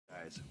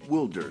guys,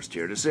 Will Durst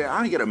here to say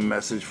I got a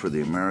message for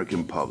the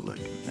American public.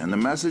 And the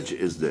message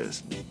is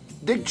this.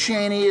 Dick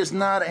Cheney is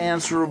not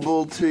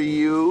answerable to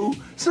you,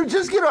 so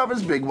just get off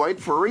his big white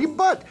furry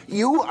butt.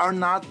 You are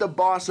not the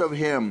boss of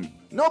him.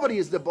 Nobody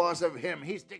is the boss of him. He's Dick